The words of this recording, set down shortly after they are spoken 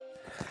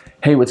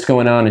Hey, what's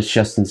going on? It's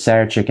Justin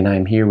Sarachik, and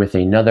I'm here with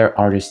another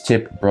artist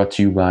tip brought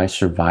to you by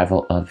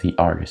Survival of the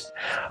Artist.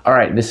 All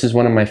right, this is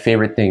one of my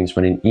favorite things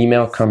when an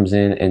email comes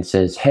in and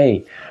says,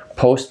 hey,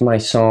 post my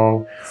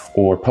song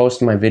or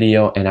post my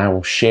video and I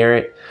will share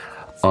it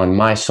on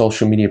my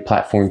social media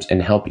platforms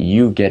and help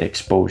you get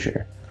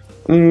exposure.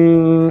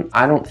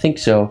 I don't think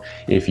so.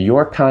 If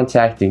you're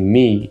contacting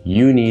me,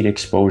 you need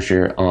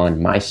exposure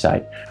on my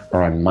site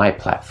or on my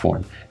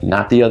platform,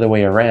 not the other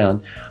way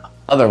around.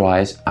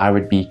 Otherwise, I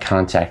would be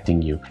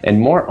contacting you. And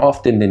more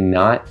often than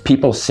not,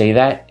 people say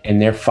that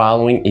and their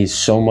following is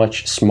so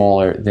much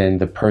smaller than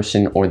the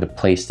person or the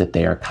place that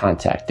they are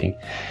contacting.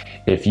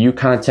 If you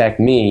contact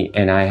me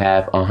and I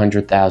have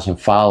 100,000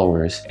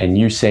 followers and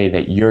you say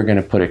that you're going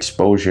to put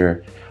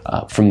exposure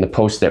from the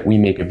post that we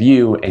make of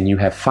you and you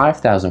have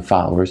 5,000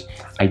 followers,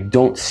 I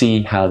don't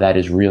see how that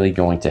is really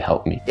going to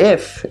help me.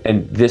 If,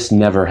 and this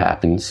never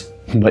happens,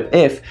 but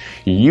if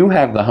you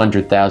have the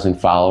 100,000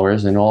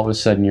 followers and all of a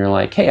sudden you're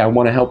like, hey, I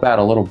want to help out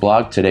a little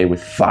blog today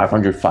with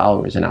 500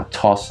 followers and I'll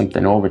toss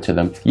something over to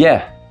them.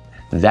 Yeah,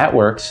 that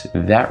works.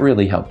 That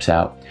really helps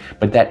out,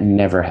 but that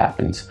never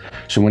happens.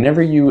 So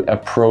whenever you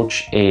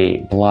approach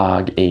a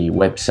blog, a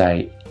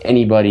website,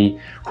 anybody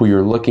who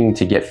you're looking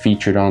to get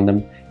featured on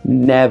them,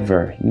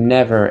 never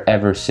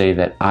ever say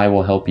that I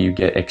will help you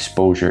get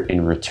exposure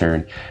in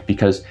return,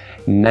 because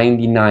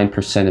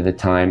 99% of the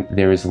time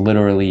there is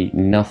literally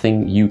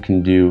nothing you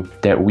can do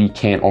that we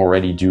can't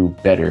already do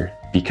better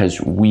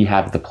because we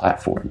have the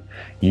platform.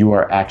 You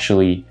are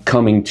actually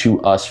coming to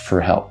us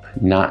for help,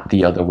 not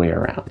the other way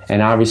around.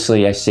 And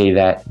obviously I say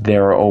that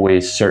there are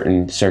always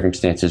certain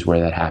circumstances where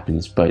that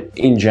happens, but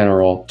in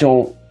general,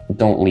 don't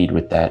lead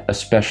with that,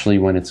 especially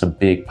when it's a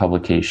big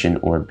publication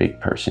or a big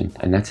person.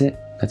 And that's it.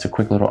 That's a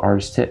quick little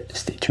artist tip.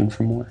 Stay tuned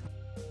for more.